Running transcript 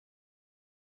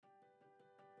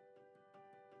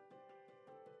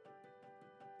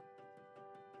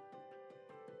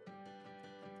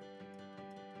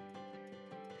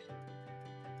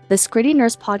This Gritty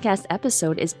Nurse podcast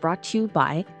episode is brought to you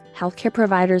by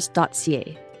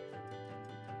healthcareproviders.ca.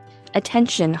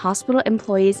 Attention, hospital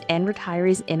employees and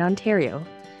retirees in Ontario.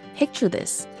 Picture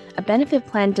this, a benefit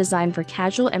plan designed for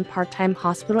casual and part-time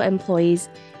hospital employees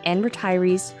and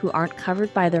retirees who aren't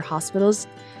covered by their hospital's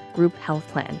group health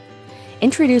plan.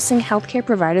 Introducing Healthcare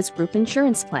Providers Group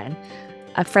Insurance Plan,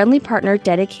 a friendly partner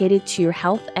dedicated to your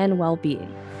health and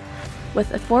well-being.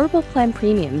 With affordable plan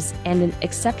premiums and an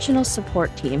exceptional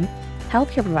support team,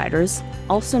 Healthcare Providers,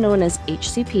 also known as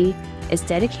HCP, is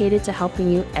dedicated to helping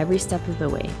you every step of the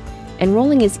way.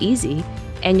 Enrolling is easy,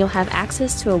 and you'll have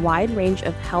access to a wide range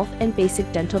of health and basic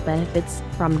dental benefits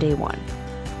from day one.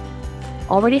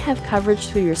 Already have coverage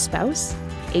through your spouse?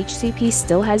 HCP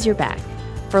still has your back.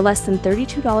 For less than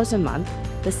 $32 a month,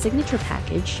 the Signature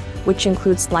Package, which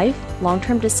includes life,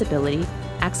 long-term disability,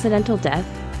 accidental death,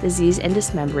 disease, and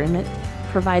dismemberment,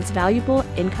 provides valuable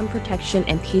income protection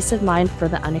and peace of mind for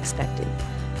the unexpected.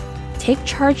 Take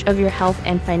charge of your health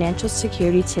and financial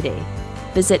security today.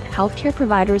 Visit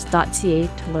healthcareproviders.ca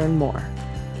to learn more.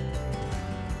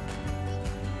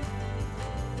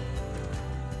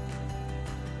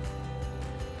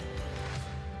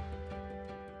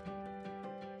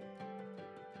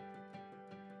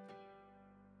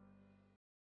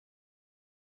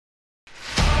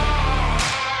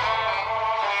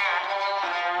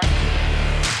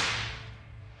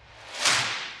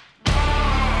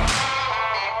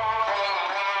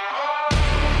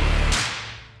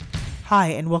 Hi,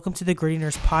 and welcome to the Gritty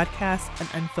Nurse Podcast, an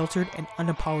unfiltered and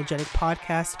unapologetic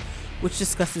podcast which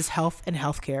discusses health and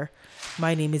healthcare.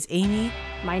 My name is Amy.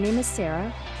 My name is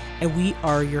Sarah. And we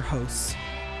are your hosts.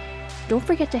 Don't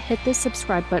forget to hit the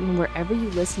subscribe button wherever you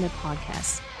listen to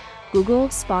podcasts, Google,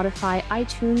 Spotify,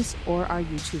 iTunes, or our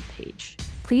YouTube page.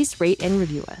 Please rate and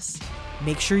review us.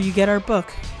 Make sure you get our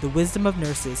book, The Wisdom of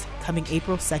Nurses, coming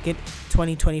April 2nd,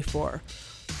 2024.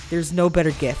 There's no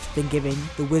better gift than giving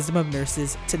the wisdom of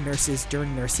nurses to nurses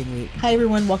during nursing week. Hi,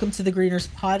 everyone. Welcome to the Gritty Nurse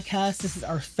Podcast. This is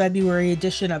our February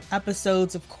edition of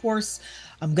episodes. Of course,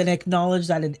 I'm going to acknowledge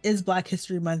that it is Black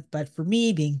History Month, but for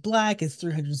me, being Black is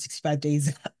 365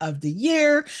 days of the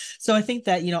year. So I think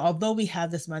that, although we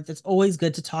have this month, it's always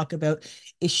good to talk about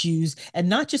issues, and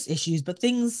not just issues, but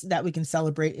things that we can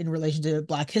celebrate in relation to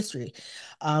Black history.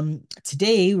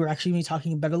 Today, we're actually going to be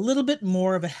talking about a little bit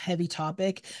more of a heavy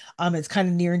topic. It's kind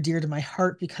of near and dear to my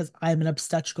heart because I'm an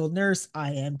obstetrical nurse.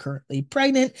 I am currently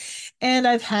pregnant, and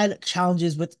I've had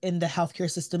challenges within the healthcare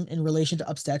system in relation to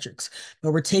obstetrics.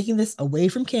 But we're taking this away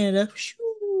from Canada,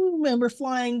 and we're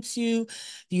flying to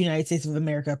the United States of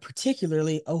America,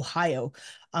 particularly Ohio.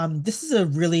 This is a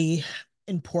really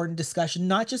important discussion,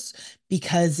 not just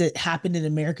because it happened in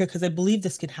America, because I believe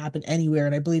this can happen anywhere,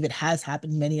 and I believe it has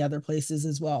happened many other places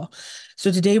as well.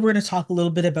 So today we're going to talk a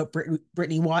little bit about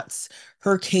Brittany Watts,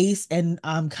 her case, and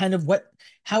kind of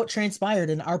how it transpired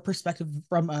in our perspective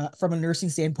from a nursing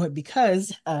standpoint,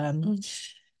 because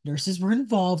nurses were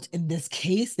involved in this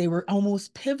case. They were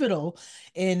almost pivotal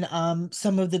in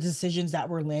some of the decisions that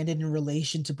were landed in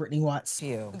relation to Brittany Watts.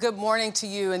 Good morning to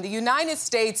you. In the United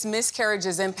States,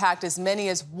 miscarriages impact as many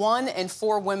as 1 in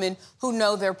 4 women who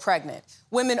know they're pregnant.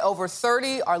 Women over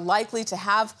 30 are likely to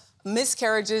have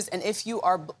miscarriages, and if you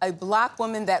are a Black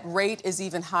woman, that rate is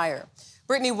even higher.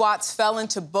 Brittany Watts fell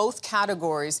into both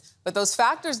categories, but those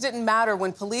factors didn't matter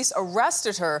when police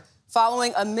arrested her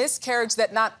following a miscarriage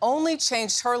that not only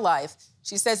changed her life,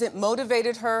 she says it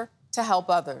motivated her to help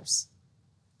others.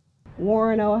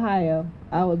 Warren, Ohio.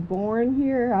 I was born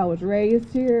here. I was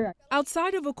raised here.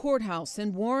 Outside of a courthouse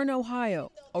in Warren,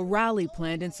 Ohio, a rally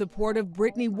planned in support of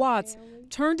Brittany Watts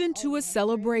turned into a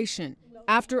celebration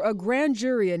after a grand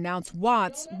jury announced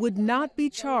Watts would not be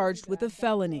charged with a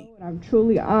felony. I'm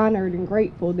truly honored and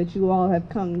grateful that you all have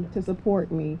come to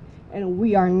support me, and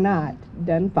we are not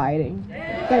done fighting.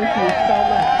 Thank you so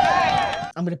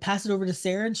much. I'm going to pass it over to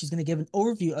Sarah, and she's going to give an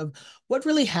overview of what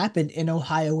really happened in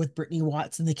Ohio with Brittany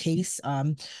Watts in the case,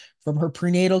 from her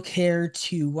prenatal care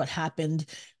to what happened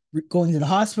going to the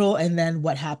hospital, and then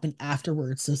what happened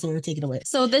afterwards. So Sarah, take it away.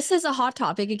 So this is a hot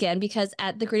topic again, because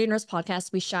at the Gritty Nurse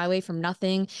Podcast, we shy away from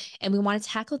nothing, and we want to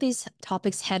tackle these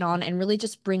topics head on and really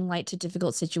just bring light to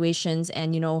difficult situations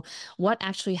and, what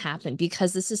actually happened,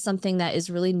 because this is something that is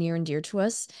really near and dear to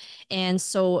us. And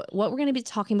so what we're going to be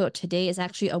talking about today is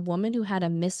actually a woman who had a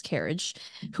miscarriage,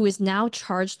 who is now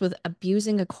charged with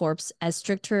abusing a corpse as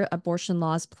stricter abortion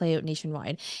laws play out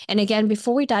nationwide. And again,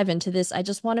 before we dive into this, I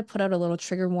just want to put out a little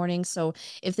trigger warning. So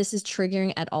if this is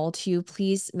triggering at all to you,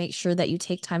 please make sure that you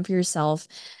take time for yourself,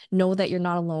 know that you're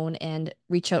not alone, and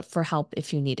reach out for help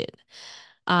if you need it.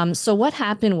 So what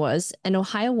happened was an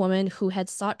Ohio woman who had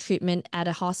sought treatment at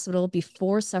a hospital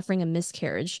before suffering a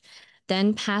miscarriage,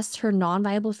 then passed her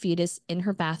non-viable fetus in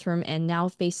her bathroom and now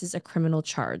faces a criminal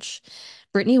charge.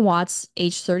 Brittany Watts,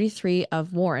 age 33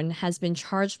 of Warren, has been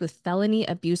charged with felony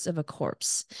abuse of a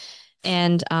corpse.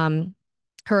 And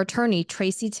her attorney,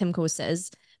 Tracy Timko,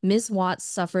 says Ms. Watts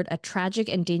suffered a tragic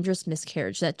and dangerous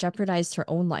miscarriage that jeopardized her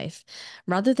own life.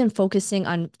 Rather than focusing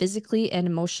on physically and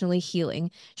emotionally healing,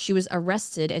 she was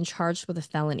arrested and charged with a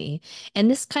felony.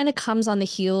 And this kind of comes on the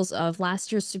heels of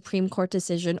last year's Supreme Court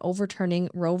decision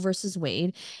overturning Roe versus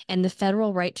Wade and the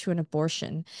federal right to an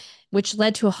abortion, which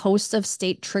led to a host of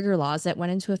state trigger laws that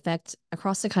went into effect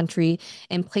across the country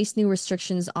and placed new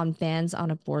restrictions on bans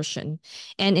on abortion.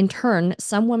 And in turn,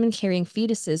 some women carrying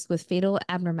fetuses with fatal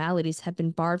abnormalities have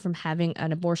been barred from having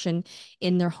an abortion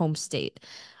in their home state.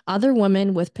 Other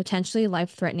women with potentially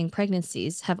life-threatening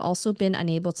pregnancies have also been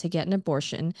unable to get an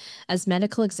abortion, as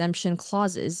medical exemption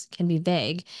clauses can be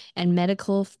vague and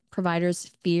medical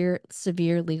providers fear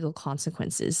severe legal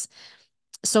consequences.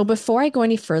 So before I go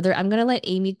any further, I'm going to let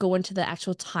Amy go into the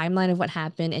actual timeline of what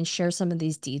happened and share some of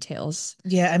these details.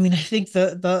 Yeah, I mean, I think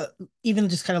the even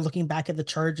just kind of looking back at the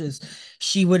charges,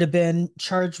 she would have been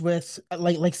charged with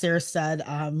like Sarah said,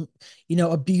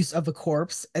 abuse of a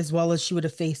corpse, as well as she would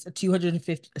have faced a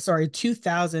 250, sorry,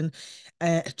 2,000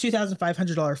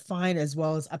 $2,500 fine, as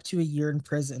well as up to a year in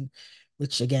prison,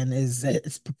 which again is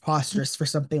it's preposterous for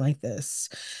something like this.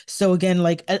 So again,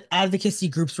 like advocacy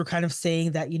groups were kind of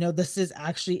saying that, this is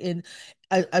actually in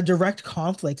a direct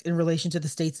conflict in relation to the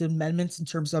state's amendments in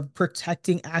terms of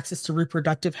protecting access to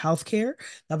reproductive health care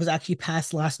that was actually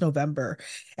passed last November.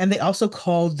 And they also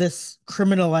called this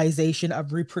criminalization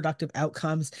of reproductive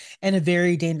outcomes and a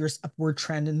very dangerous upward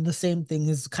trend. And the same thing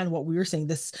is kind of what we were saying.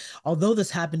 This, although this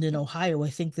happened in Ohio, I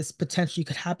think this potentially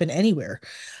could happen anywhere.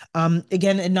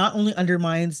 Again, it not only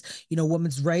undermines,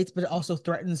 women's rights, but it also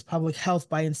threatens public health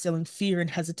by instilling fear and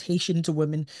hesitation to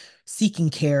women seeking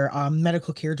care,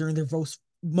 medical care during their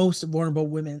most vulnerable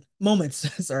women moments.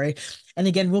 Sorry. And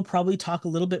again, we'll probably talk a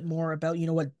little bit more about,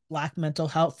 what Black mental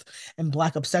health and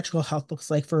Black obstetrical health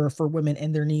looks like for women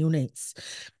and their neonates.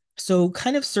 So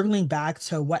kind of circling back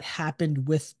to what happened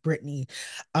with Brittany.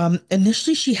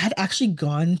 Initially, she had actually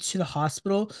gone to the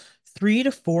hospital 3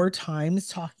 to 4 times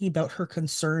talking about her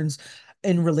concerns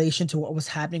in relation to what was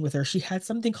happening with her. She had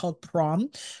something called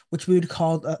PROM, which we would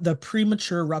call the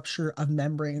premature rupture of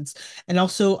membranes, and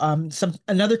also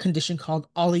another condition called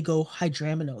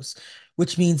oligohydramnios,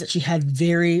 which means that she had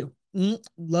very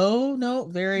low, no,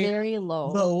 Very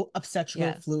low. low obstetrical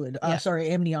Yeah. fluid. Yeah.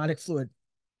 Sorry, amniotic fluid.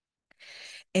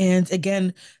 And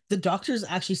again, the doctors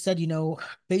actually said,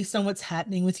 based on what's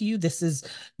happening with you, this is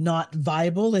not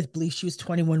viable. I believe she was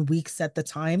 21 weeks at the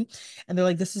time. And they're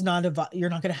like, this is not you're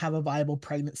not going to have a viable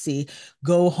pregnancy.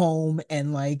 Go home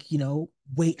and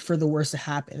wait for the worst to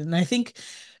happen. And I think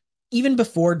even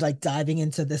before like diving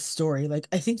into this story, like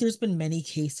I think there's been many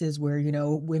cases where,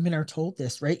 women are told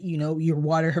this, right? Your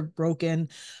water have broken,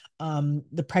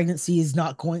 the pregnancy is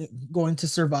not going to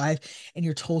survive, and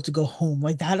you're told to go home.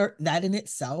 Like that in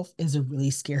itself is a really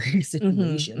scary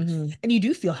situation. And you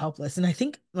do feel helpless. And I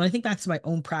think when I think back to my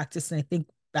own practice, and I think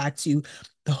back to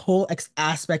the whole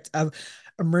aspect of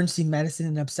emergency medicine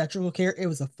and obstetrical care, it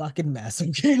was a fucking mess.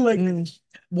 Okay. Like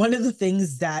one of the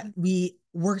things that we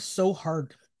worked so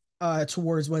hard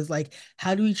towards was like,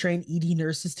 how do we train ED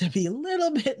nurses to be a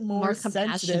little bit more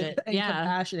sensitive and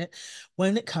compassionate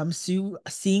when it comes to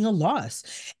seeing a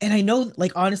loss? And I know,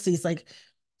 like, honestly, it's like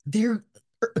they're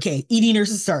okay, ED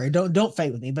nurses, sorry, don't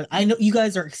fight with me, but I know you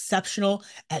guys are exceptional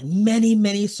at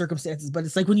many circumstances, but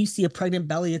it's like when you see a pregnant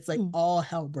belly, it's like all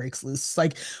hell breaks loose. It's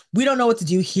like, we don't know what to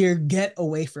do here, get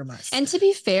away from us. And to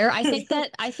be fair, I think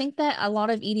that a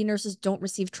lot of ED nurses don't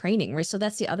receive training, right? So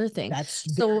that's the other thing.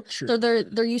 That's so true. so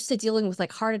they're used to dealing with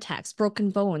like heart attacks,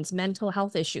 broken bones, mental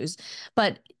health issues,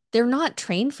 but they're not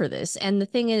trained for this. And the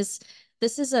thing is,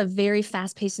 this is a very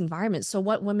fast-paced environment. So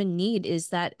what women need is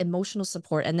that emotional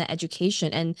support and the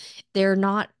education, and they're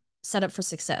not set up for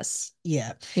success.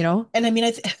 Yeah. And I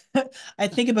mean, I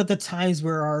think about the times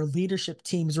where our leadership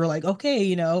teams were like,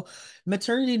 okay,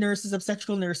 maternity nurses,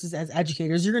 obstetrical nurses as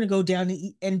educators, you're going to go down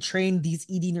and train these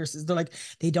ED nurses. They're like,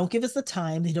 they don't give us the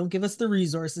time. They don't give us the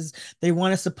resources. They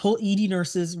want us to pull ED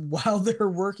nurses while they're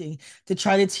working to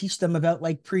try to teach them about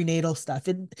like prenatal stuff.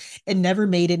 It never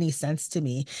made any sense to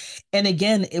me. And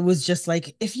again, it was just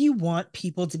like, if you want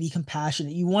people to be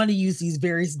compassionate, you want to use these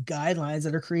various guidelines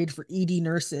that are created for ED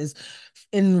nurses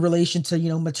in relation relation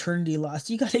to, maternity loss.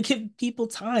 You got to give people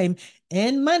time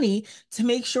and money to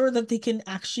make sure that they can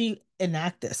actually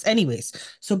enact this. Anyways,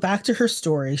 so back to her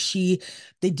story.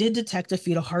 They did detect a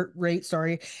fetal heart rate,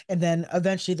 sorry, and then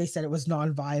eventually they said it was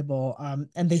non-viable.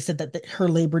 And they said that her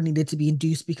labor needed to be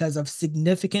induced because of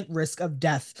significant risk of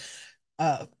death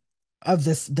uh, of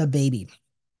the baby.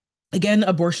 Again,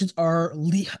 abortions are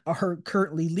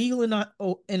currently legal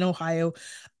in Ohio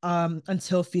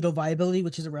until fetal viability,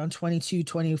 which is around 22,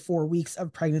 24 weeks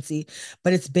of pregnancy,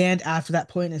 but it's banned after that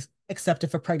point, except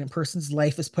if a pregnant person's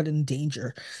life is put in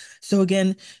danger. So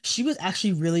again, she was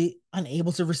actually really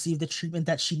unable to receive the treatment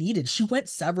that she needed. She went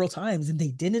several times and they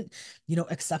didn't,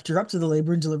 accept her up to the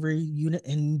labor and delivery unit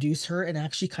and induce her and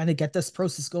actually kind of get this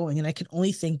process going. And I can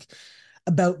only think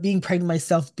about being pregnant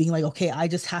myself, being like, okay, I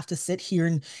just have to sit here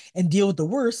and deal with the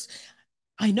worst.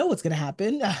 I know what's going to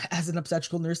happen as an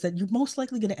obstetrical nurse, that you're most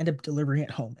likely going to end up delivering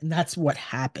at home. And that's what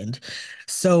happened.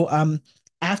 So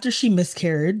after she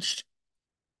miscarried,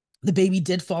 the baby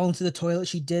did fall into the toilet.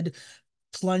 She did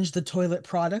plunge the toilet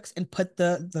products and put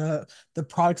the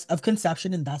products of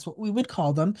conception, and that's what we would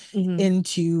call them,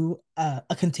 into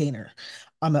a container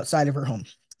outside of her home.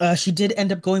 She did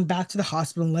end up going back to the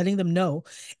hospital and letting them know.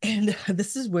 And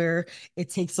this is where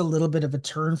it takes a little bit of a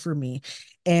turn for me.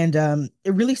 And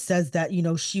it really says that,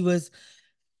 she was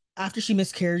after she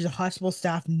miscarried, the hospital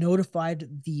staff notified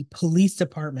the police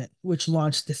department, which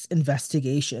launched this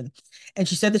investigation. And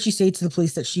she said that she stated to the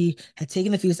police that she had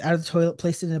taken the fetus out of the toilet,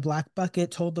 placed it in a black bucket,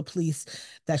 told the police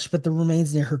that she put the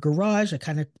remains near her garage. I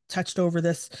kind of touched over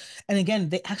this. And again,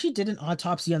 they actually did an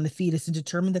autopsy on the fetus and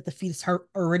determined that the fetus heart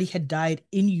already had died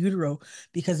in utero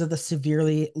because of the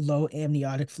severely low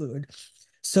amniotic fluid.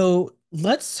 So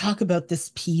let's talk about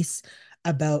this piece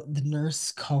about the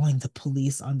nurse calling the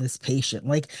police on this patient.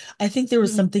 Like, I think there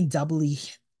was something doubly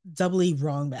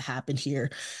wrong that happened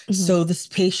here. So this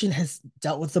patient has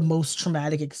dealt with the most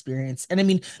traumatic experience. And I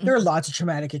mean, there are lots of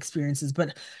traumatic experiences,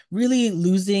 but really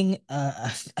losing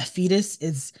a fetus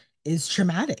is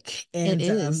traumatic. And It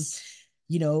is.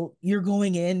 you're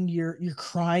going in, you're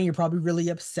crying, you're probably really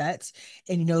upset,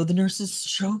 and the nurse is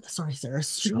sorry, Sarah,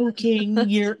 stroking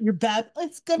your back.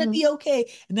 It's gonna be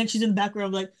okay. And then she's in the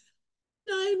background like,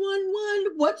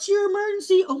 911, what's your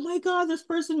emergency? Oh my God, this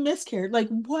person miscarried. Like,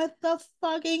 what the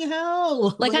fucking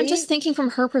hell? Like, I'm just right? thinking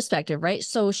from her perspective, right?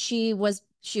 So she was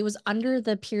under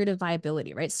the period of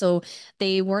viability, right? So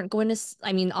they weren't going to,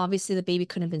 I mean, obviously the baby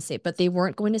couldn't have been saved, but they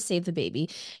weren't going to save the baby.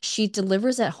 She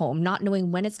delivers at home, not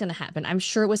knowing when it's going to happen. I'm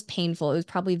sure it was painful. It was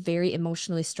probably very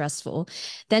emotionally stressful.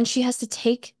 Then she has to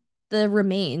take the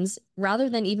remains rather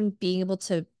than even being able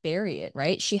to bury it,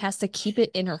 right? She has to keep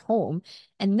it in her home.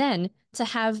 And then to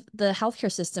have the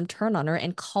healthcare system turn on her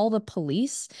and call the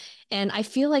police. And I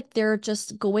feel like they're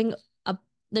just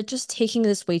taking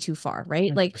this way too far,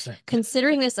 right? Like 100%.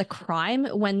 considering this a crime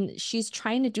when she's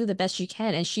trying to do the best she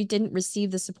can and she didn't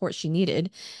receive the support she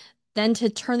needed, then to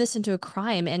turn this into a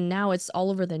crime and now it's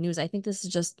all over the news. I think this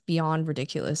is just beyond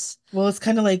ridiculous. Well, it's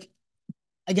kind of like,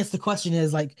 I guess the question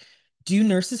is like, do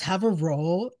nurses have a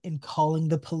role in calling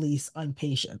the police on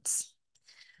patients?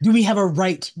 Do we have a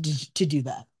right to do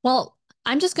that? Well,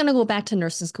 I'm just going to go back to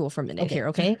nursing school for a minute Okay. here,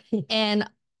 okay? And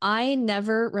I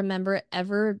never remember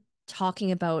ever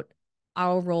talking about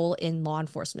our role in law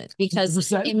enforcement because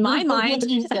 100%. in my mind,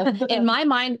 You said that. in my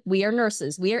mind, we are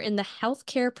nurses. We are in the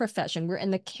healthcare profession. We're in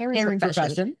the caring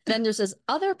profession. Then there's this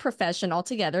other profession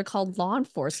altogether called law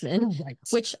enforcement, Right.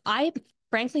 which I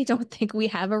frankly don't think we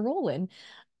have a role in.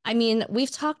 I mean,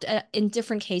 we've talked in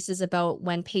different cases about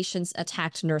when patients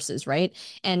attacked nurses, right?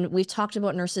 And we've talked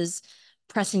about nurses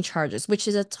pressing charges, which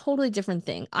is a totally different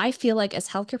thing. I feel like as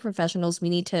healthcare professionals, we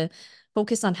need to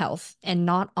focus on health and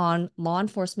not on law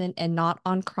enforcement and not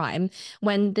on crime.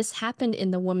 When this happened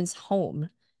in the woman's home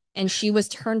and she was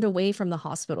turned away from the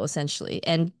hospital essentially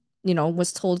and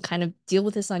was told kind of deal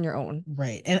with this on your own.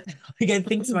 Right. And again,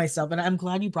 think to myself, and I'm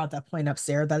glad you brought that point up,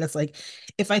 Sarah, that it's like,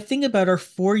 if I think about our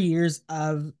 4 years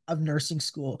of nursing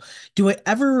school, do I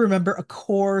ever remember a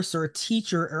course or a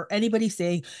teacher or anybody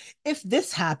saying, if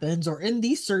this happens or in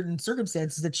these certain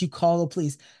circumstances that you call the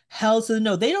police? Hell to the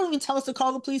no. They don't even tell us to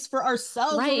call the police for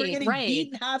ourselves when we're getting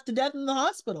beaten half to death in the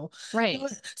hospital. Right.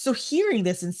 So hearing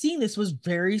this and seeing this was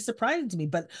very surprising to me.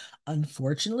 But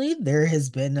unfortunately, there has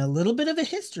been a little bit of a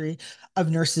history of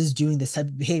nurses doing this type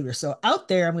of behavior. So out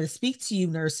there, I'm going to speak to you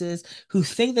nurses who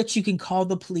think that you can call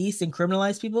the police and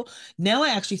criminalize people. Now I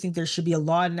actually think there should be a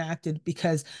law enacted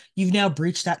because you've now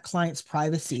breached that client's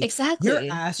privacy. Exactly.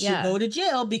 Your ass should go to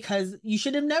jail because you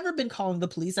should have never been calling the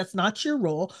police. That's not your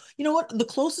role. You know what? The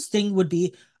closest thing would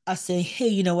be us saying, hey,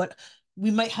 you know what?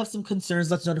 we might have some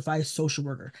concerns. Let's notify a social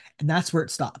worker. And that's where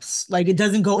it stops. Like it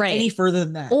doesn't go Right. any further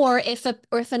than that. Or if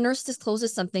a nurse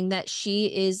discloses something that she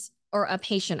is, or a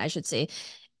patient, I should say,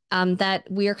 that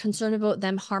we are concerned about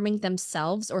them harming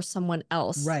themselves or someone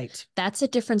else. Right. That's a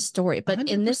different story. But 100%.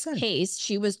 in this case,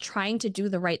 she was trying to do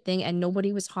the right thing and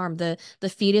nobody was harmed. The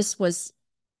fetus was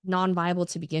non-viable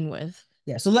to begin with.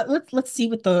 Yeah, so let's see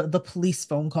what the police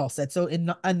phone call said. So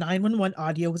in a 911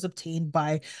 audio was obtained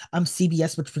by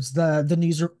CBS, which was the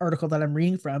news article that I'm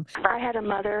reading from. I had a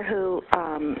mother who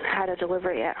had a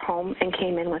delivery at home and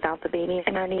came in without the baby,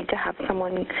 and I need to have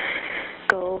someone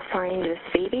go find this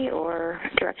baby or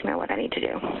direct me on what I need to do.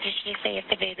 Did she say if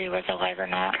the baby was alive or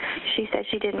not? She said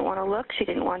she didn't want to look, she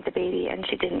didn't want the baby, and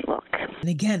she didn't look. And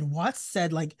again, Watts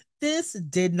said, like, this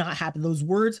did not happen. Those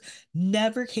words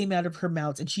never came out of her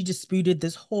mouth. And she disputed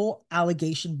this whole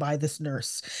allegation by this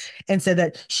nurse and said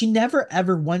that she never,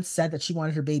 ever once said that she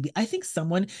wanted her baby. I think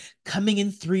someone coming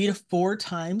in 3 to 4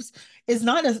 times is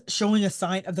not showing a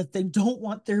sign of that they don't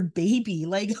want their baby.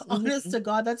 Like, honest to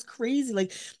God, that's crazy.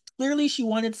 Like, clearly she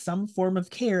wanted some form of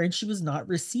care and she was not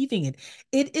receiving it.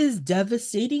 It is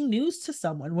devastating news to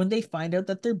someone when they find out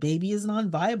that their baby is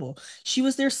non-viable. She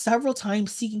was there several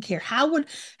times seeking care. How would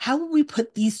we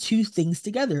put these two things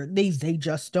together? They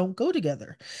just don't go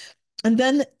together. And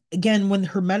then again, when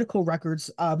her medical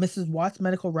records, Mrs. Watts'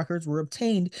 medical records were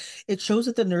obtained, it shows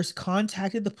that the nurse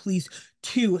contacted the police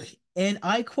to, and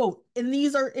I quote, and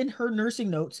these are in her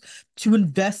nursing notes, to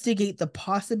investigate the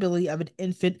possibility of an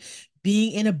infant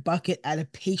being in a bucket at a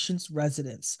patient's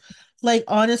residence. Like,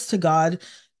 honest to God,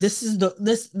 this is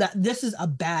a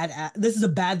bad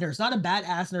nurse, not a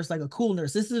badass nurse, like a cool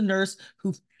nurse. This is a nurse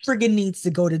who friggin' needs to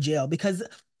go to jail because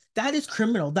that is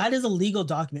criminal. That is a legal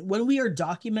document. When we are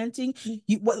documenting,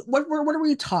 what are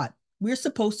we taught? We're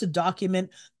supposed to document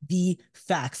the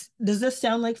facts. Does this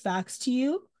sound like facts to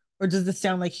you? Or does this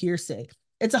sound like hearsay?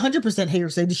 It's 100%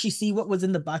 hearsay. Did she see what was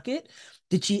in the bucket?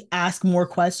 Did she ask more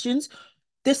questions?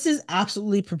 This is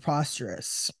absolutely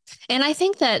preposterous. And I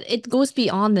think that it goes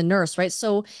beyond the nurse, right?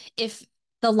 So if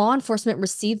the law enforcement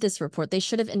received this report, they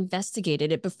should have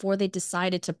investigated it before they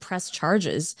decided to press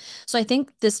charges. So I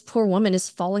think this poor woman is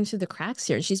falling through the cracks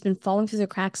here. She's been falling through the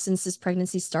cracks since this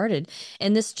pregnancy started.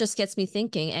 And this just gets me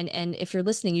thinking, and if you're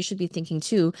listening, you should be thinking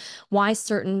too, why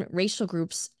certain racial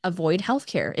groups avoid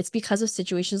healthcare. It's because of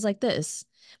situations like this,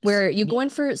 where you go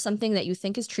in for something that you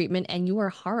think is treatment and you are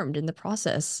harmed in the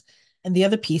process. And the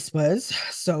other piece was,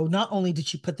 so not only did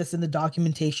she put this in the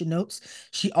documentation notes,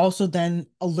 she also then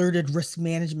alerted risk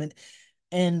management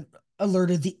and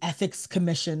alerted the ethics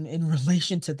commission in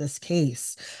relation to this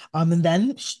case. And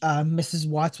then Mrs.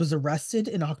 Watts was arrested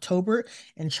in October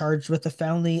and charged with a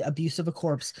felony abuse of a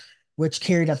corpse, which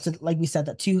carried up to, like we said,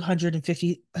 that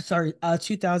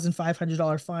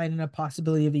 $2,500 fine and a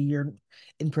possibility of a year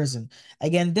in prison.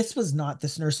 Again, this was not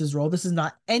this nurse's role. This is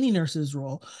not any nurse's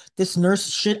role. This nurse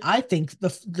should, I think,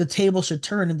 the table should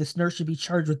turn and this nurse should be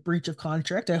charged with breach of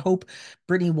contract. I hope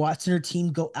Brittany Watts and her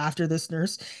team go after this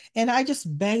nurse. And I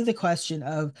just beg the question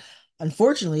of,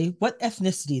 unfortunately, what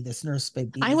ethnicity this nurse may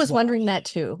be. I was wondering that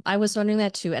too. And I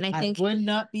think I would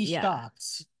not be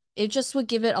shocked. It just would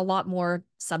give it a lot more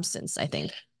substance, I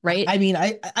think. Right. I mean,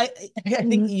 I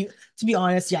think to be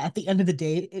honest, yeah, at the end of the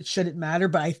day, it shouldn't matter,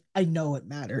 but I know it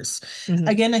matters.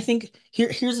 Again, I think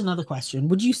here's another question.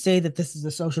 Would you say that this is a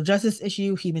social justice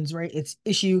issue, human rights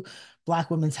issue,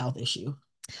 Black women's health issue?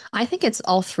 I think it's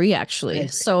all three, actually.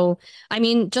 So, I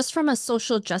mean, just from a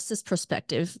social justice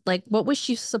perspective, like what was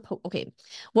she supposed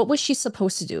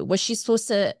to do? Was she supposed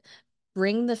to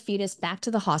bring the fetus back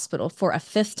to the hospital for a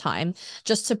 5th time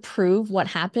just to prove what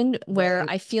happened? Where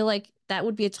I feel like that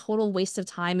would be a total waste of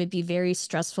time. It'd be very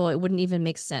stressful. It wouldn't even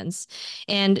make sense.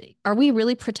 And are we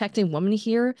really protecting women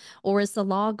here? Or is the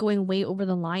law going way over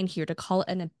the line here to call it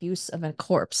an abuse of a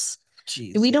corpse?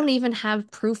 We don't even have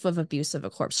proof of abuse of a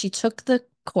corpse. She took the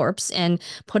corpse and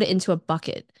put it into a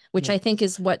bucket, which I think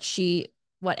is what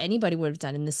anybody would have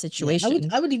done in this situation.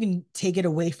 I would even take it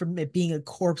away from it being a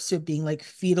corpse to it being like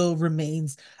fetal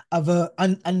remains of a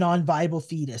non-viable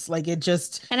fetus. Like it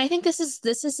just. And I think this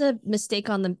is a mistake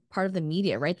on the part of the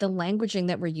media, right? The languaging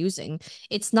that we're using.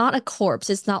 It's not a corpse.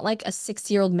 It's not like a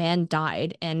 6-year-old man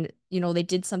died and, they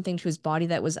did something to his body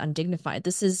that was undignified.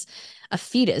 This is a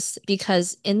fetus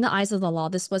because in the eyes of the law,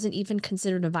 this wasn't even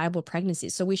considered a viable pregnancy.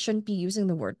 So we shouldn't be using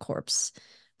the word corpse.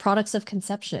 Products of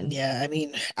conception. Yeah, I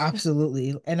mean,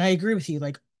 absolutely. And I agree with you.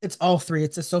 Like It's all three.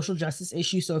 It's a social justice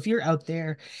issue. So if you're out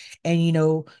there and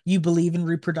you believe in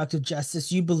reproductive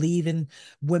justice, you believe in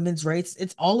women's rights,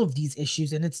 it's all of these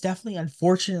issues. And it's definitely,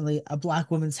 unfortunately, a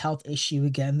Black women's health issue.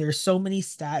 Again, there's so many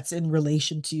stats in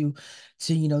relation to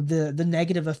the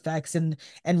negative effects and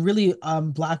really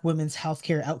Black women's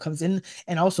healthcare outcomes and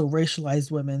also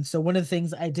racialized women. So one of the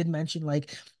things I did mention,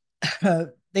 like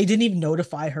they didn't even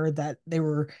notify her that they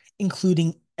were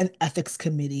including an ethics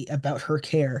committee about her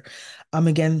care.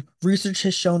 Again, research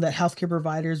has shown that healthcare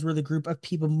providers were the group of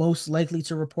people most likely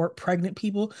to report pregnant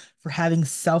people for having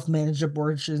self-managed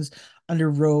abortions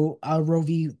under Roe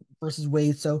v. versus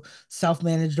Wade. So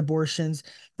self-managed abortions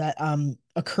that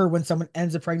occur when someone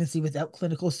ends a pregnancy without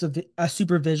clinical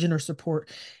supervision or support,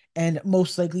 and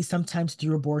most likely sometimes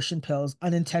through abortion pills.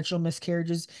 Unintentional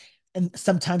miscarriages and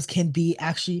sometimes can be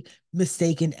actually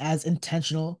mistaken as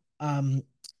intentional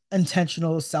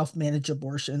self-managed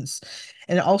abortions.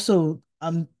 And also,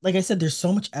 like I said, there's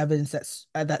so much evidence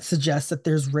that suggests that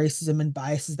there's racism and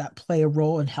biases that play a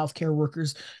role in healthcare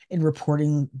workers in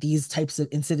reporting these types of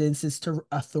incidences to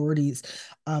authorities.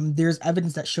 There's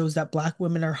evidence that shows that Black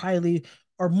women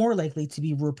are more likely to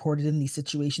be reported in these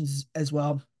situations as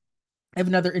well. I have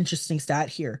another interesting stat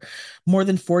here. More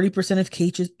than 40% of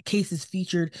cases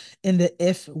featured in the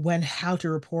if, when, how to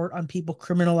report on people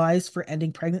criminalized for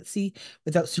ending pregnancy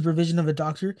without supervision of a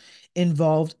doctor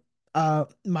involved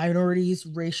minorities,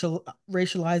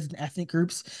 racialized and ethnic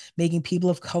groups, making people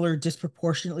of color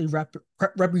disproportionately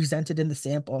represented in the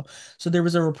sample. So there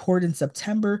was a report in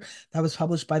September that was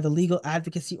published by the legal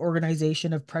advocacy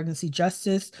organization of Pregnancy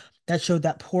Justice that showed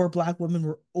that poor Black women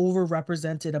were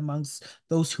overrepresented amongst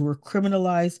those who were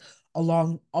criminalized,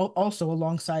 also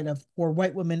alongside of poor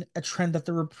white women, a trend that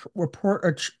the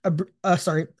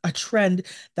a trend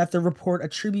that the report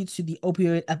attributes to the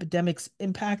opioid epidemic's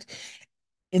impact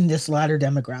in this latter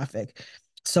demographic.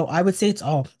 So I would say it's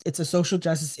a social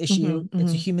justice issue,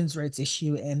 it's a human rights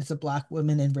issue, and it's a Black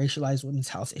women and racialized women's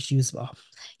health issue as well.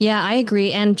 Yeah, I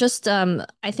agree. And just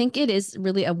I think it is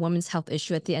really a women's health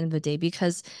issue at the end of the day,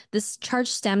 because this charge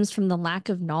stems from the lack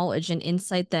of knowledge and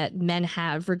insight that men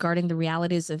have regarding the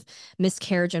realities of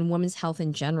miscarriage and women's health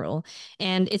in general.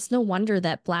 And it's no wonder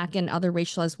that Black and other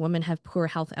racialized women have poor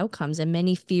health outcomes, and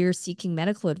many fear seeking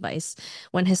medical advice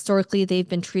when historically they've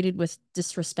been treated with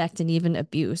disrespect and even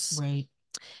abuse. Right.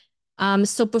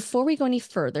 So before we go any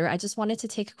further, I just wanted to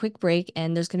take a quick break,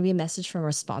 and there's going to be a message from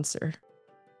our sponsor.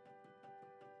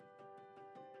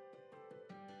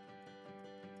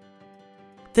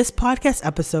 This podcast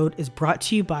episode is brought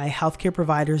to you by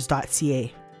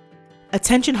healthcareproviders.ca.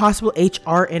 Attention hospital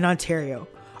HR in Ontario.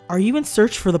 Are you in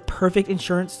search for the perfect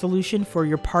insurance solution for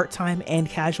your part-time and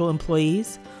casual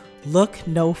employees? Look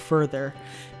no further.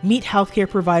 Meet Healthcare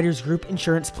Providers Group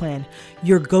Insurance Plan,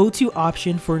 your go-to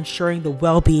option for ensuring the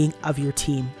well-being of your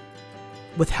team.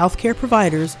 With healthcare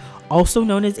providers, also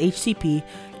known as HCP,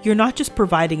 you're not just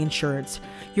providing insurance,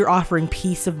 you're offering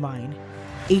peace of mind.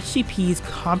 HCP's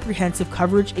comprehensive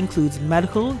coverage includes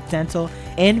medical, dental,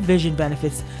 and vision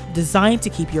benefits designed to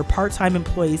keep your part-time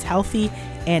employees healthy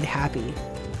and happy.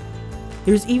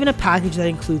 There's even a package that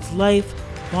includes life,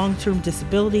 long-term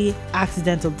disability,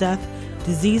 accidental death,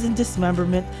 disease and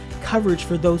dismemberment, coverage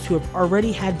for those who have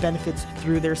already had benefits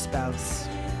through their spouse.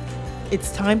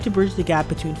 It's time to bridge the gap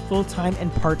between full-time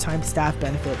and part-time staff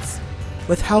benefits.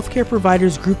 With Healthcare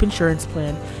Providers Group Insurance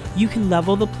Plan, you can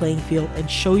level the playing field and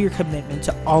show your commitment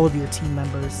to all of your team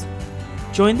members.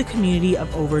 Join the community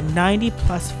of over 90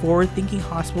 plus forward-thinking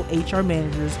hospital HR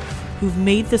managers who've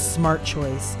made the smart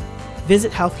choice.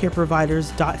 Visit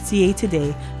healthcareproviders.ca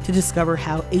today to discover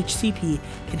how HCP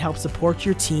can help support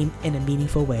your team in a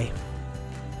meaningful way.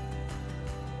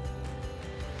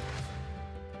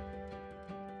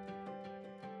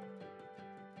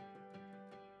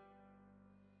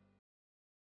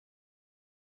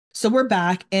 So we're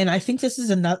back, and I think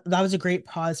that was a great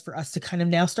pause for us to kind of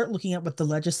now start looking at what the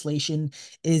legislation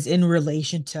is in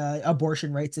relation to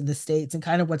abortion rights in the states and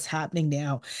kind of what's happening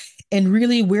now. And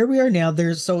really where we are now,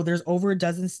 there's over a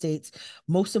dozen states,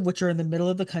 most of which are in the middle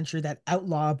of the country, that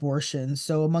outlaw abortion.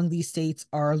 So among these states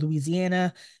are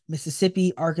Louisiana,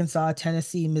 Mississippi, Arkansas,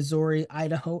 Tennessee, Missouri,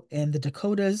 Idaho, and the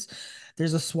Dakotas.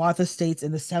 There's a swath of states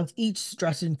in the southeast,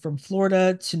 stretching from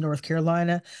Florida to North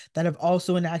Carolina, that have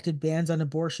also enacted bans on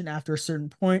abortion after a certain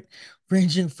point,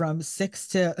 ranging from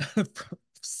 6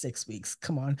 weeks.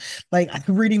 Come on. Like,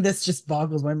 reading this just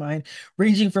boggles my mind.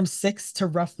 Ranging from 6 to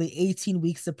roughly 18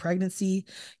 weeks of pregnancy.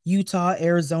 Utah,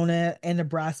 Arizona, and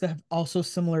Nebraska have also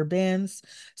similar bans.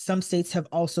 Some states have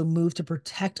also moved to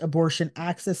protect abortion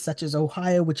access, such as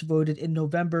Ohio, which voted in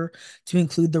November to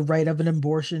include the right of an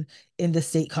abortion in the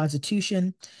state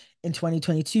constitution. In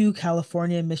 2022,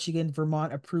 California, Michigan,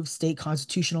 Vermont approved state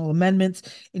constitutional amendments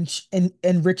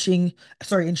enshrining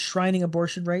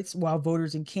abortion rights, while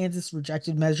voters in Kansas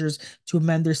rejected measures to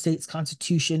amend their state's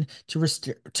constitution to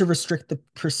restrict the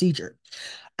procedure.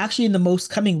 Actually, in the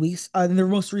most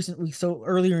recent weeks, so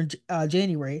earlier in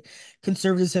January,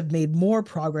 conservatives have made more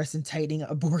progress in tightening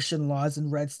abortion laws in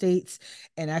red states.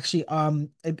 And actually,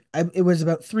 it was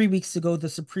about 3 weeks ago, the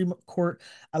Supreme Court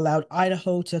allowed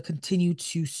Idaho to continue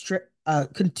to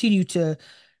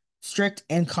strict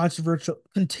and controversial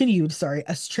continued sorry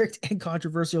a strict and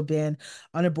controversial ban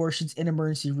on abortions in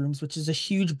emergency rooms, which is a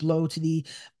huge blow to the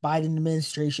Biden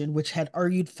administration, which had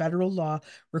argued federal law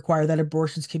require that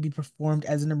abortions can be performed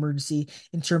as an emergency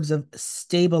in terms of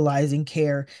stabilizing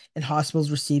care in hospitals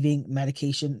receiving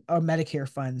medication or Medicare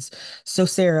funds. So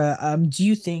Sarah, do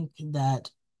you think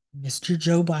that President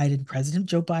Joe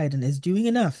Biden, is doing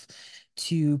enough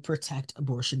to protect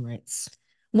abortion rights?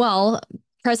 Well,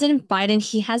 President Biden,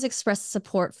 he has expressed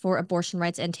support for abortion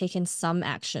rights and taken some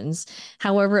actions.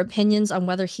 However, opinions on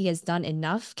whether he has done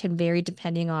enough can vary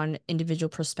depending on individual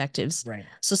perspectives. Right.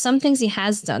 So some things he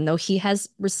has done, though, he's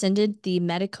rescinded the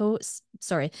Mexico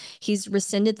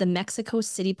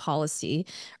City policy.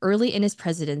 Early in his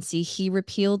presidency, he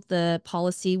repealed the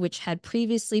policy which had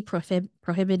previously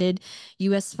prohibited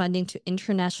U.S. funding to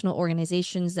international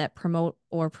organizations that promote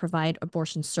or provide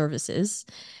abortion services.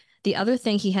 The other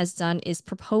thing he has done is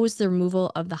propose the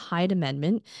removal of the Hyde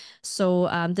Amendment. So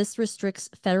this restricts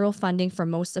federal funding for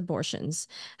most abortions.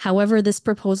 However, this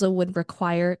proposal would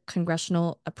require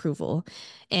congressional approval.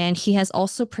 And he has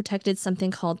also protected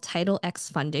something called Title X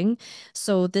funding.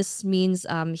 So this means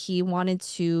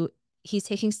he's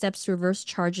taking steps to reverse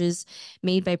charges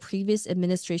made by previous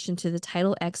administration to the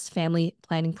Title X family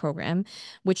planning program,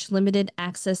 which limited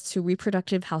access to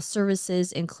reproductive health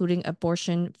services, including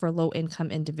abortion for low-income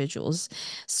individuals.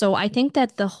 So I think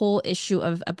that the whole issue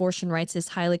of abortion rights is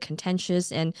highly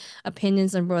contentious, and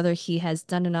opinions on whether he has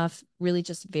done enough really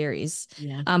just varies.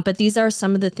 Yeah. But these are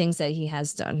some of the things that he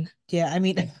has done. Yeah, I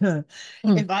mean,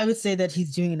 if I would say that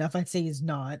he's doing enough, I'd say he's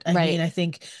not. I mean, I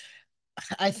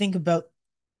think about,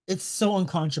 it's so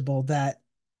unconscionable that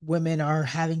women are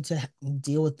having to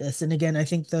deal with this. And again, I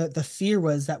think the fear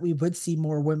was that we would see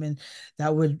more women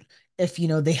that would, if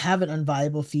they have an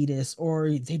unviable fetus or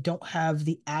they don't have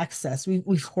the access.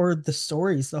 We've heard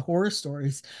the horror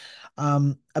stories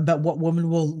about what women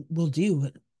will do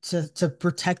to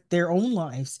protect their own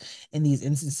lives in these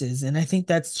instances. And I think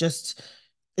that's just,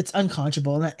 it's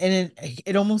unconscionable. And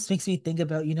it almost makes me think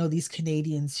about, these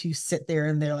Canadians who sit there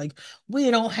and they're like, we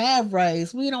don't have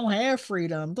rights, we don't have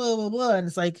freedom, blah, blah, blah. And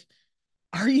it's like,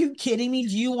 are you kidding me?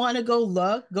 Do you want to go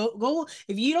look? Go.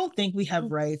 If you don't think we have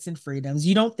rights and freedoms,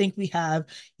 you don't think we have,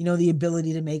 the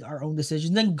ability to make our own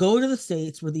decisions, then go to the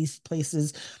States where these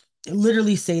places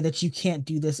literally say that you can't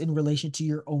do this in relation to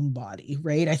your own body,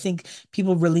 right? I think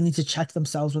people really need to check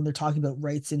themselves when they're talking about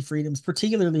rights and freedoms,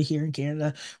 particularly here in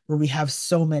Canada, where we have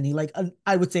so many,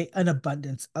 I would say, an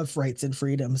abundance of rights and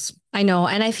freedoms. I know.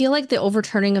 And I feel like the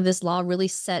overturning of this law really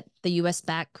set the US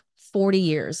back 40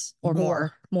 years or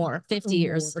more 50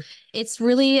 years. It's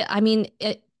really, I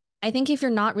think if you're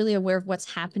not really aware of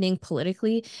what's happening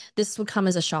politically, this would come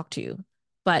as a shock to you.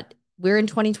 But we're in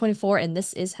 2024 and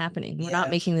this is happening. We're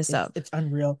not making this up. It's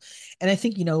unreal. And I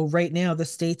think, right now the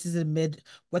States is amid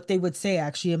what they would say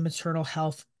actually a maternal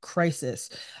health crisis,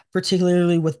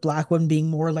 particularly with Black women being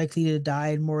more likely to die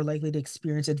and more likely to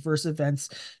experience adverse events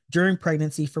during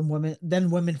pregnancy than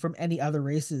women from any other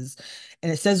races.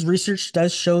 And it says research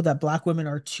does show that Black women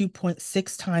are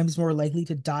 2.6 times more likely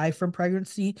to die from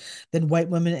pregnancy than white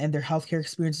women, and their healthcare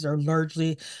experiences are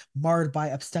largely marred by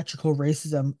obstetrical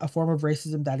racism, a form of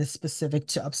racism that is specific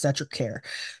to obstetric care.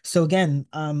 So again,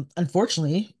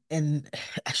 unfortunately, and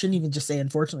I shouldn't even just say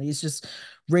unfortunately, it's just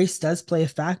race does play a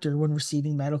factor when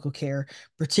receiving medical care,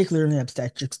 particularly in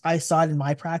obstetrics. I saw it in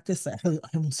my practice. I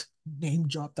almost name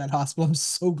dropped that hospital. I'm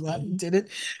so glad we did it.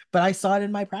 But I saw it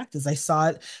in my practice. I saw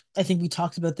it. I think we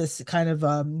talked about this kind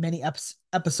of many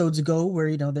episodes ago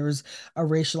where, there was a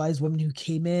racialized woman who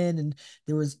came in and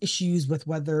there was issues with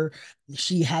whether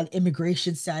she had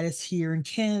immigration status here in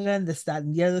Canada and this, that,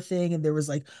 and the other thing. And there was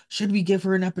like, should we give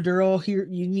her an epidural here?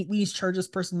 We charge this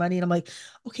person money. And I'm like,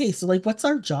 okay, so like, what's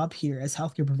our job here as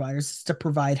healthcare providers? Is to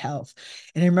provide health.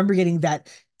 And I remember getting that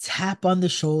tap on the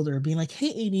shoulder, being like,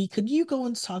 hey, Amy, could you go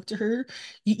and talk to her?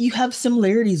 You have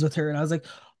similarities with her. And I was like,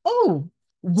 oh,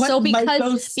 what so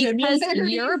because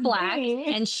you're Black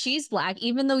and she's Black,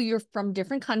 even though you're from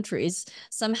different countries,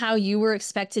 somehow you were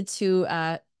expected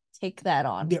to take that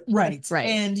on. Yeah, right. Right.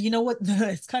 And you know what?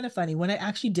 It's kind of funny. When I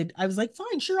actually did, I was like,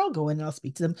 fine, sure, I'll go in and I'll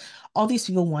speak to them. All these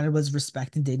people wanted was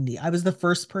respect and dignity. I was the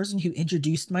first person who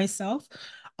introduced myself.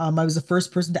 I was the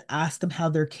first person to ask them how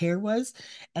their care was.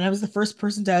 And I was the first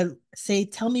person to say,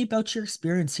 tell me about your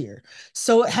experience here.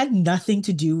 So it had nothing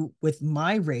to do with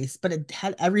my race, but it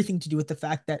had everything to do with the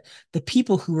fact that the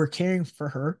people who were caring for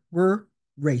her were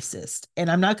racist.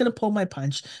 And I'm not going to pull my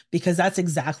punch because that's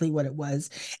exactly what it was.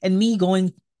 And me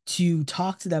going to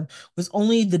talk to them was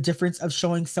only the difference of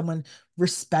showing someone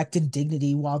respect and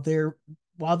dignity while they're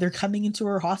coming into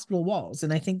our hospital walls.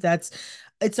 And I think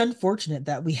it's unfortunate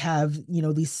that we have,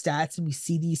 these stats and we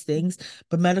see these things,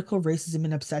 but medical racism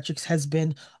in obstetrics has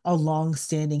been a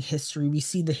long-standing history. We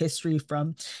see the history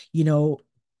you know,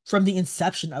 from the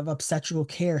inception of obstetrical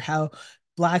care, how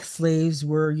Black slaves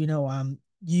were,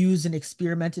 used and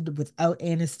experimented without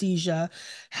anesthesia,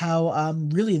 how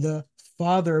really the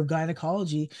father of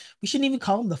gynecology, we shouldn't even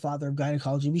call him the father of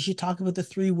gynecology. We should talk about the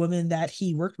three women that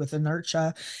he worked with,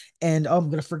 Anarcha, and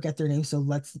I'm gonna forget their names, so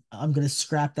I'm gonna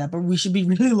scrap that. But we should be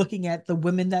really looking at the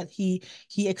women that he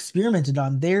experimented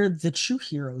on. They're the true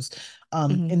heroes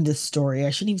in this story. I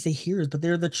shouldn't even say heroes, but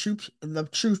they're the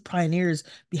true pioneers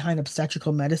behind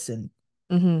obstetrical medicine.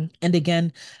 And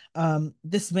again,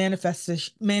 this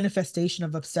manifestation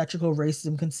of obstetrical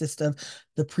racism consists of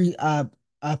the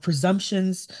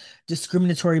presumptions,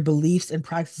 discriminatory beliefs, and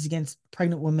practices against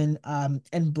pregnant women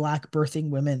and Black birthing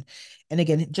women. And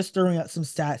again, just throwing out some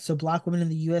stats. So, Black women in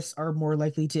the US are more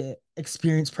likely to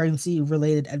experience pregnancy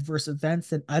related adverse events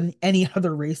than any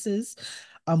other races.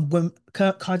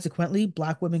 Consequently,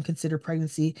 Black women consider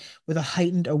pregnancy with a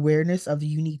heightened awareness of the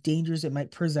unique dangers it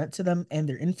might present to them and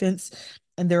their infants.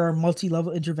 And there are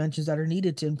multi-level interventions that are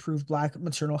needed to improve Black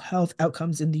maternal health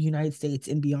outcomes in the United States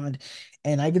and beyond.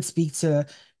 And I could speak to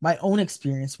my own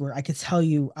experience where I could tell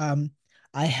you,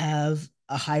 I have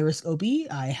a high risk OB,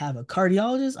 I have a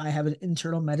cardiologist, I have an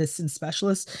internal medicine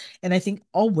specialist, and I think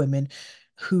all women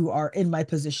who are in my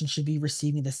position should be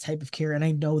receiving this type of care. And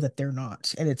I know that they're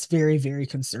not. And it's very, very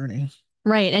concerning.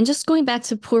 Right. And just going back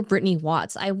to poor Brittany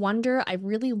Watts, I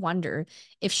really wonder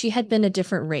if she had been a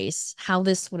different race, how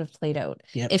this would have played out.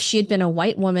 Yep. If she had been a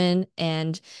white woman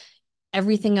and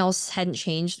everything else hadn't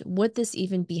changed, would this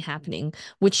even be happening?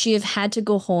 Would she have had to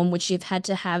go home? Would she have had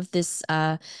to have this,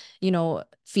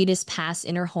 fetus pass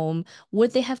in her home?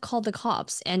 Would they have called the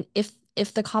cops? And if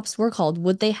the cops were called,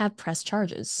 would they have pressed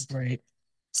charges? Right.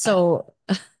 So,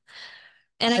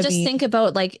 and I I just mean, think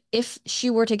about like if she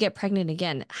were to get pregnant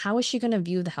again, how is she going to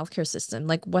view the healthcare system?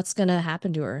 Like, what's going to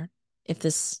happen to her if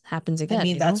this happens I again, mean,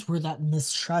 you know? that's where that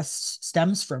mistrust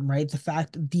stems from, right? The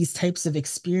fact that these types of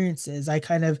experiences, I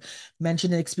kind of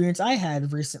mentioned an experience I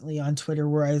had recently on Twitter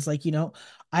where I was like,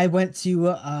 I went to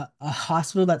a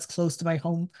hospital that's close to my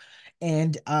home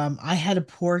and I had a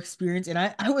poor experience and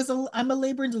I'm a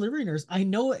labor and delivery nurse. I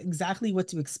know exactly what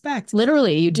to expect,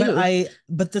 Literally, you but do.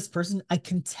 but this person, I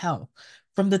can tell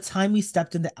from the time we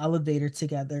stepped in the elevator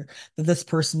together that this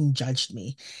person judged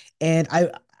me. And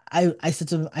I said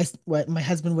to him, my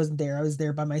husband wasn't there. I was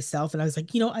there by myself. And I was like,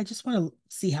 I just want to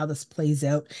see how this plays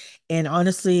out. And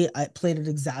honestly, I played it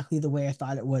exactly the way I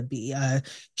thought it would be.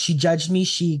 She judged me.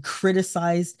 She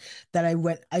criticized that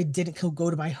I didn't go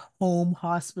to my home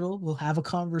hospital. We'll have a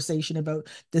conversation about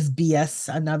this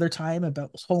BS another time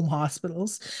about home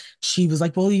hospitals. She was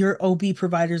like, well, your OB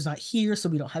provider's not here, so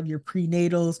we don't have your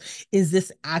prenatals. Is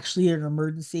this actually an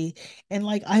emergency? And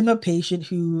like, I'm a patient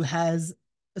who has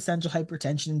essential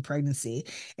hypertension in pregnancy,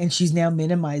 and she's now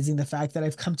minimizing the fact that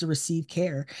I've come to receive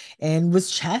care and was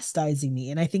chastising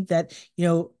me. And I think that,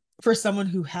 for someone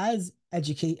who has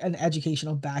an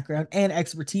educational background and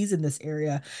expertise in this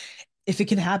area, if it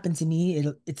can happen to me,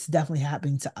 it's definitely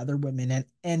happening to other women,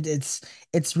 and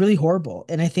it's really horrible.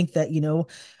 And I think that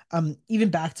even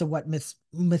back to what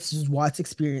Mrs. Watts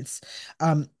experienced,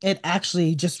 it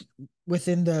actually just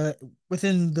within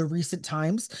the recent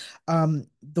times,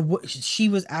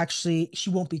 she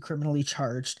won't be criminally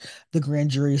charged. The grand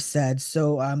jury said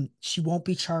so. She won't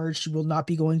be charged. She will not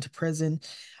be going to prison.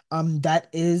 That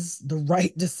is the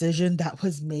right decision that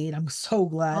was made. I'm so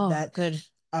glad Oh, that good.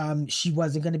 she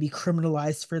wasn't going to be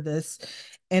criminalized for this.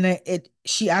 And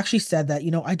she actually said that,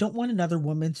 I don't want another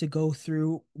woman to go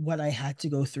through what I had to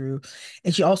go through.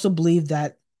 And she also believed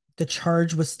that the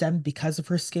charge was stemmed because of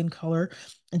her skin color.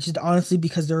 And she said, honestly,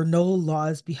 because there are no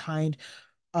laws behind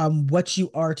what you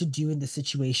are to do in this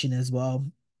situation as well.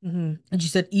 Hmm. And she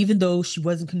said, even though she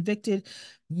wasn't convicted,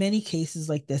 many cases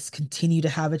like this continue to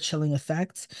have a chilling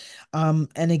effect. And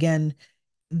again,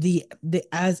 the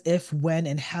as if, when,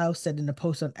 and how said in a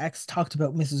post on X talked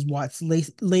about Mrs. Watts'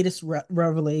 latest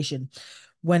revelation,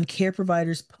 when care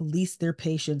providers police their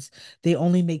patients, they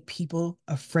only make people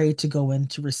afraid to go in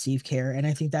to receive care. And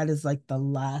I think that is like the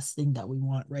last thing that we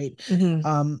want, right?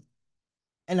 Mm-hmm.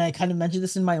 And I kind of mentioned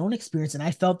this in my own experience, and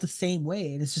I felt the same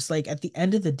way. And it's just like at the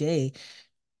end of the day,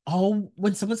 all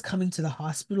when someone's coming to the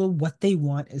hospital, what they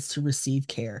want is to receive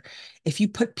care. If you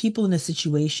put people in a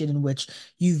situation in which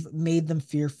you've made them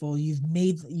fearful,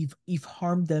 you've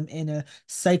harmed them in a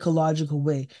psychological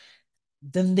way,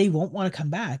 then they won't want to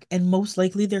come back. And most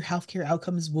likely their healthcare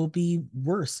outcomes will be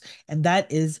worse. And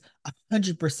that is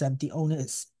 100% the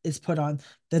onus is put on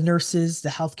the nurses, the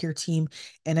healthcare team.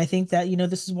 And I think that,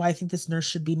 this is why I think this nurse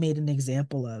should be made an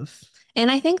example of. And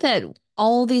I think that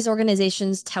all these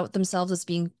organizations tout themselves as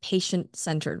being patient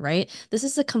centered, right? This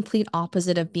is the complete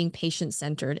opposite of being patient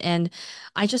centered. And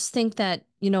I just think that,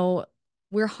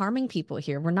 we're harming people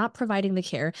here. We're not providing the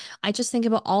care. I just think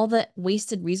about all the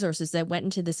wasted resources that went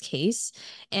into this case.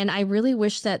 And I really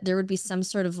wish that there would be some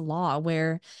sort of law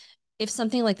where if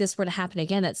something like this were to happen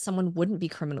again, that someone wouldn't be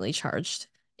criminally charged.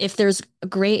 If there's a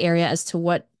gray area as to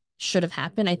what should have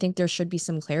happened, I think there should be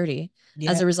some clarity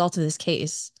as Yeah. a result of this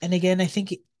case. And again, I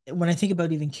think when I think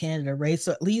about even Canada, right?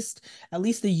 So at least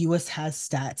the US has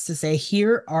stats to say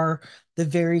here are the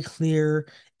very clear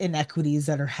inequities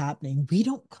that are happening. We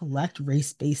don't collect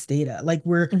race-based data. Like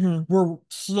Mhm. we're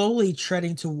slowly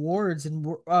treading towards and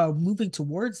we're moving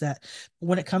towards that. But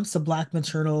when it comes to Black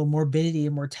maternal morbidity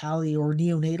and mortality or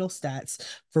neonatal stats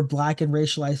for Black and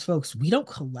racialized folks, we don't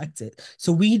collect it.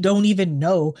 So we don't even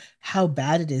know how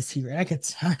bad it is here. And I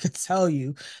could tell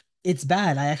you it's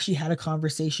bad. I actually had a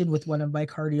conversation with my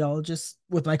cardiologist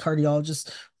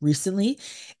recently,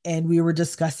 and we were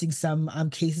discussing some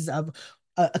cases of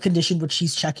a condition which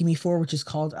he's checking me for, which is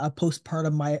called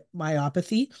postpartum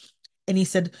myopathy. And he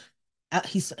said,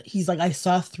 he's like, I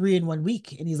saw three in 1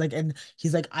 week, and he's like,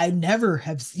 I never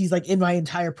have. He's like, in my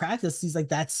entire practice, he's like,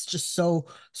 that's just so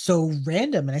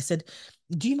random. And I said,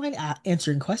 do you mind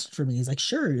answering questions for me? He's like,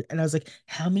 sure. And I was like,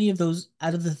 how many of those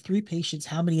out of the three patients,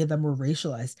 how many of them were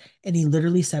racialized? And he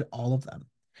literally said all of them.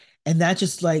 And that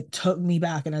just like took me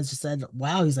back. And I just said,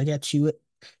 wow. He's like, yeah, two.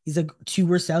 He's like, two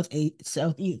were Southeast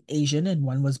Asian and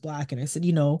one was Black. And I said,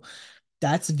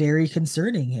 that's very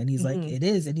concerning. And he's like, Mhm. it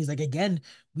is. And he's like, again,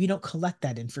 we don't collect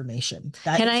that information.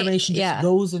 That Can I, information just yeah.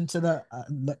 goes into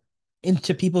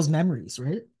into people's memories,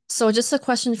 right? So just a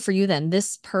question for you then.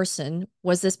 Was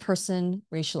this person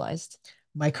racialized?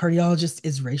 My cardiologist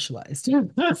is racialized.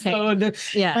 Okay. So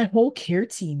Yeah. my whole care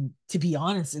team, to be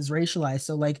honest, is racialized.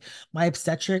 So like my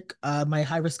obstetric, my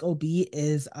high risk OB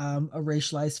is a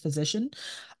racialized physician.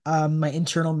 My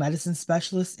internal medicine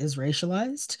specialist is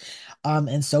racialized.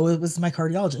 And so it was my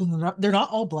cardiologist. And they're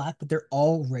not all Black, but they're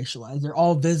all racialized. They're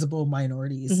all visible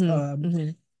minorities. Hmm. Hmm.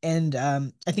 And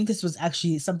I think this was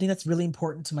actually something that's really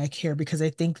important to my care because I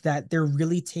think that they're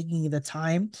really taking the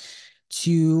time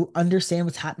to understand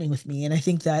what's happening with me. And I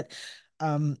think that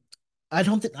um, I'll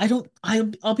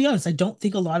be honest, I don't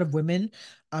think a lot of women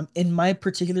in my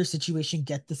particular situation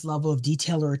get this level of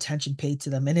detail or attention paid to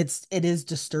them. And it is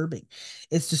disturbing.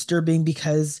 It's disturbing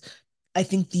because I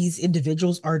think these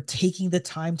individuals are taking the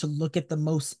time to look at the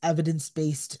most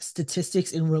evidence-based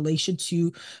statistics in relation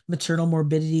to maternal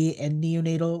morbidity and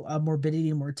neonatal morbidity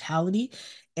and mortality,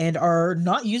 and are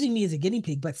not using me as a guinea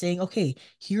pig, but saying, okay,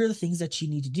 here are the things that you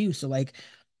need to do. So like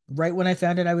right when I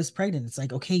found out I was pregnant, it's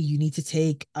like, okay, you need to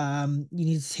take 81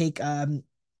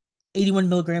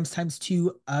 milligrams times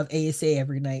two of ASA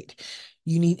every night.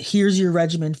 Here's your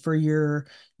regimen for your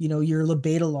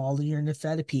labetalol and your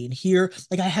nifedipine. Here,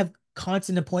 like I have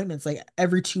constant appointments, like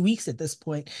every 2 weeks at this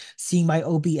point, seeing my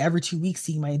OB, every 2 weeks,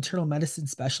 seeing my internal medicine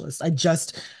specialist.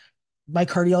 My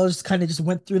cardiologist kind of just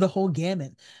went through the whole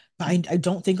gamut. But I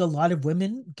don't think a lot of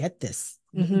women get this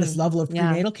Hmm. level of Yeah.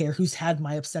 prenatal care who's had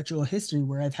my obstetrical history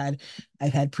where I've had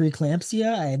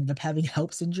preeclampsia, I ended up having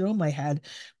HELP syndrome, I had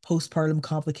postpartum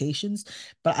complications.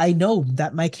 But I know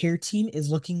that my care team is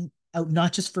looking out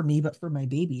not just for me, but for my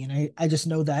baby. And I just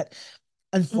know that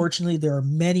unfortunately there are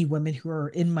many women who are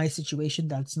in my situation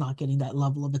that's not getting that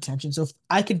level of attention. So if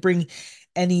I could bring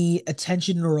any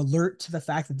attention or alert to the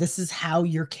fact that this is how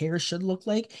your care should look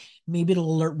like, maybe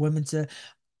it'll alert women to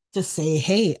say,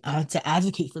 hey, to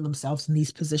advocate for themselves in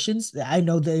these positions. I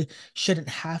know they shouldn't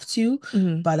have to,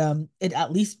 Hmm. but it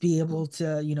at least be able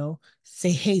to,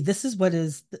 say, hey, this is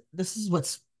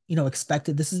what's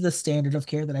expected. This is the standard of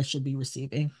care that I should be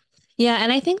receiving. Yeah,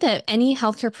 and I think that any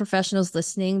healthcare professionals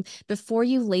listening, before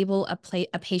you label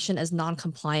a patient as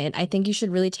non-compliant, I think you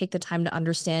should really take the time to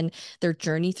understand their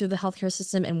journey through the healthcare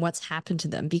system and what's happened to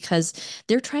them because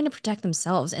they're trying to protect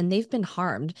themselves and they've been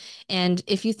harmed. And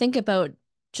if you think about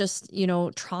just,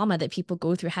 trauma that people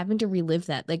go through, having to relive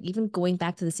that, like even going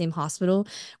back to the same hospital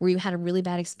where you had a really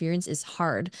bad experience is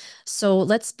hard. So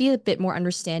let's be a bit more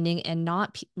understanding and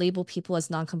not label people as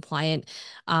non-compliant,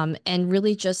 and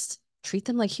really just treat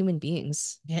them like human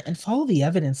beings. Yeah, and follow the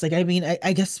evidence. Like, I mean,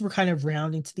 I guess we're kind of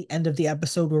rounding to the end of the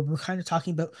episode where we're kind of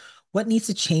talking about what needs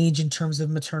to change in terms of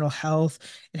maternal health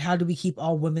and how do we keep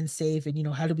all women safe,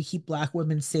 and, how do we keep Black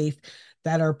women safe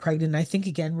that are pregnant. And I think,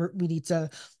 again, we need to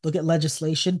look at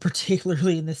legislation,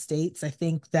 particularly in the States. I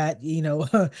think that,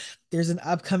 there's an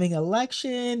upcoming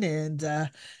election, and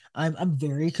I'm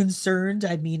very concerned.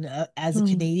 I mean, as a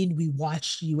Canadian, we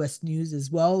watch U.S. news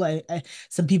as well.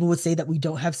 Some people would say that we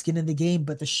don't have skin in the game,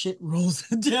 but the shit rolls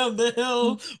down the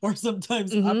hill or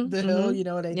sometimes up the hill. You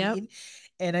know what I mean?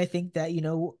 And I think that,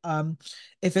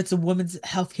 if it's a women's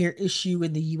healthcare issue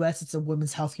in the US, it's a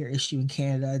women's healthcare issue in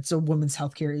Canada. It's a women's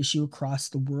healthcare issue across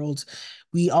the world.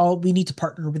 We need to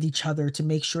partner with each other to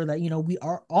make sure that,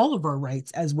 all of our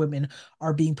rights as women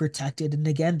are being protected. And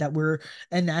again, that we're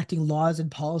enacting laws and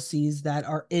policies that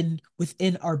are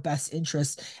within our best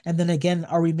interests. And then again,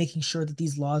 are we making sure that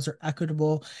these laws are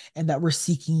equitable and that we're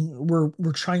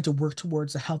trying to work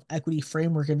towards a health equity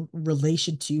framework in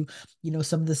relation to,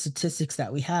 some of the statistics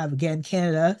that we have. Again,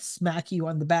 Canada, smack you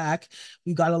on the back.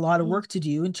 We've got a lot of work to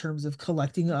do in terms of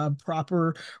collecting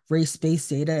proper race-based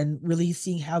data and really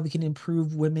seeing how we can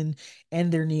improve women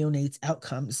and their neonates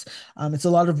outcomes. It's a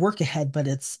lot of work ahead, but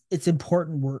it's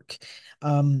important work.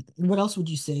 What else would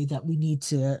you say that we need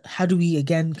to, how do we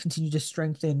again continue to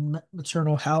strengthen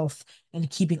maternal health and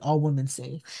keeping all women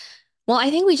safe? Well,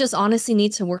 I think we just honestly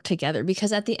need to work together,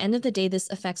 because at the end of the day, this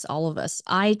affects all of us.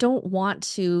 I don't want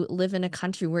to live in a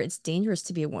country where it's dangerous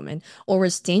to be a woman or where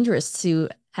it's dangerous to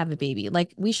have a baby.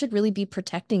 Like, we should really be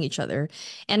protecting each other.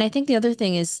 And I think the other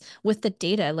thing is with the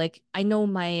data, like, I know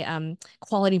my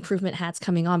quality improvement hat's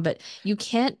coming on, but you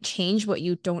can't change what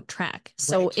you don't track.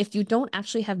 So Right. if you don't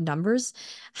actually have numbers,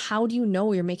 how do you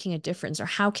know you're making a difference, or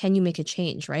how can you make a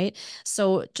change, right?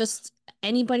 So just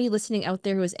anybody listening out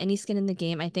there who has any skin in the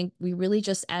game, I think we really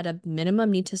just at a minimum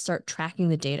need to start tracking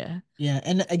the data. Yeah,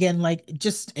 and again, like,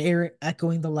 just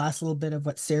echoing the last little bit of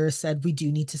what Sarah said, we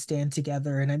do need to stand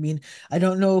together. And I mean, I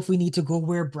don't know if we need to go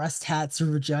wear breast hats or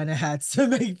vagina hats to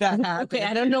make that happen. Okay,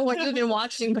 I don't know what you've been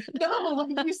watching, but no,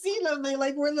 like, you see them, they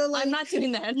like we're the like. I'm not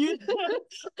doing that. I'm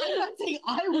not saying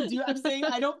I would do it. I'm saying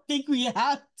I don't think we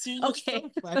have to. Okay.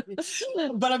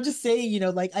 So but I'm just saying,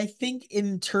 like, I think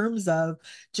in terms of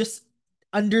just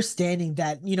understanding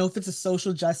that, if it's a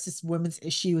social justice women's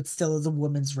issue, it still is a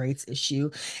women's rights issue.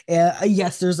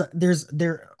 Yes,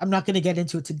 I'm not going to get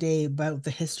into it today about the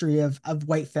history of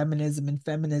white feminism and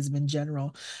feminism in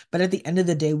general, but at the end of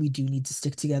the day, we do need to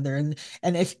stick together. And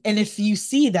if you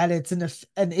see that it's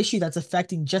an issue that's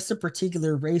affecting just a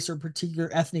particular race or particular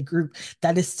ethnic group,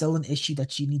 that is still an issue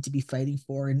that you need to be fighting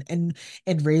for and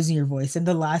raising your voice. And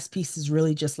the last piece is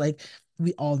really just like,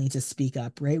 we all need to speak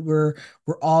up, right? We're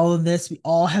all in this. We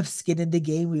all have skin in the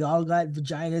game. We all got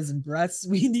vaginas and breasts.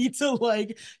 We need to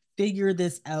like figure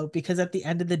this out, because at the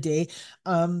end of the day,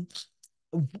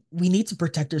 we need to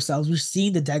protect ourselves. We're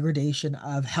seeing the degradation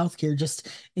of healthcare just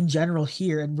in general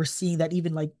here. And we're seeing that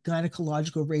even like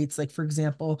gynecological rates, like, for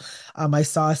example, I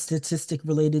saw a statistic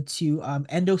related to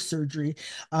endosurgery.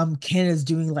 Canada's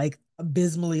doing like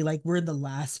abysmally, like we're in the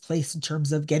last place in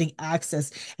terms of getting access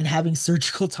and having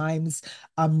surgical times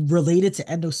related to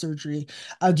endosurgery.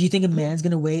 Do you think a man's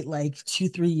gonna wait like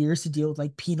 2-3 years to deal with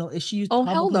like penal issues? Oh,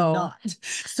 Probably hell no. not.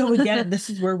 So again, this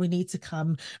is where we need to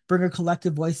come, bring our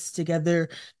collective voices together,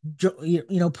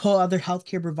 pull other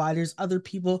healthcare providers, other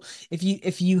people.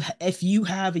 If you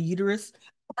have a uterus,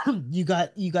 you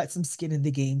got some skin in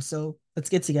the game. So let's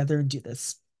get together and do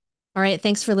this. All right,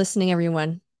 thanks for listening,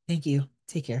 everyone. Thank you.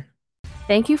 Take care.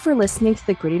 Thank you for listening to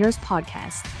the Gritty Nurse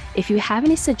podcast. If you have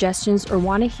any suggestions or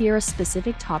want to hear a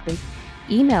specific topic,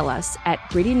 email us at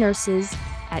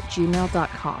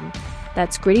grittynurses@gmail.com.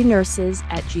 That's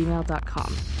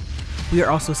grittynurses@gmail.com. We are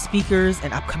also speakers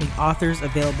and upcoming authors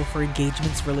available for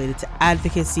engagements related to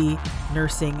advocacy,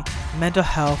 nursing, mental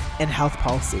health, and health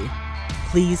policy.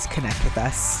 Please connect with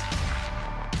us.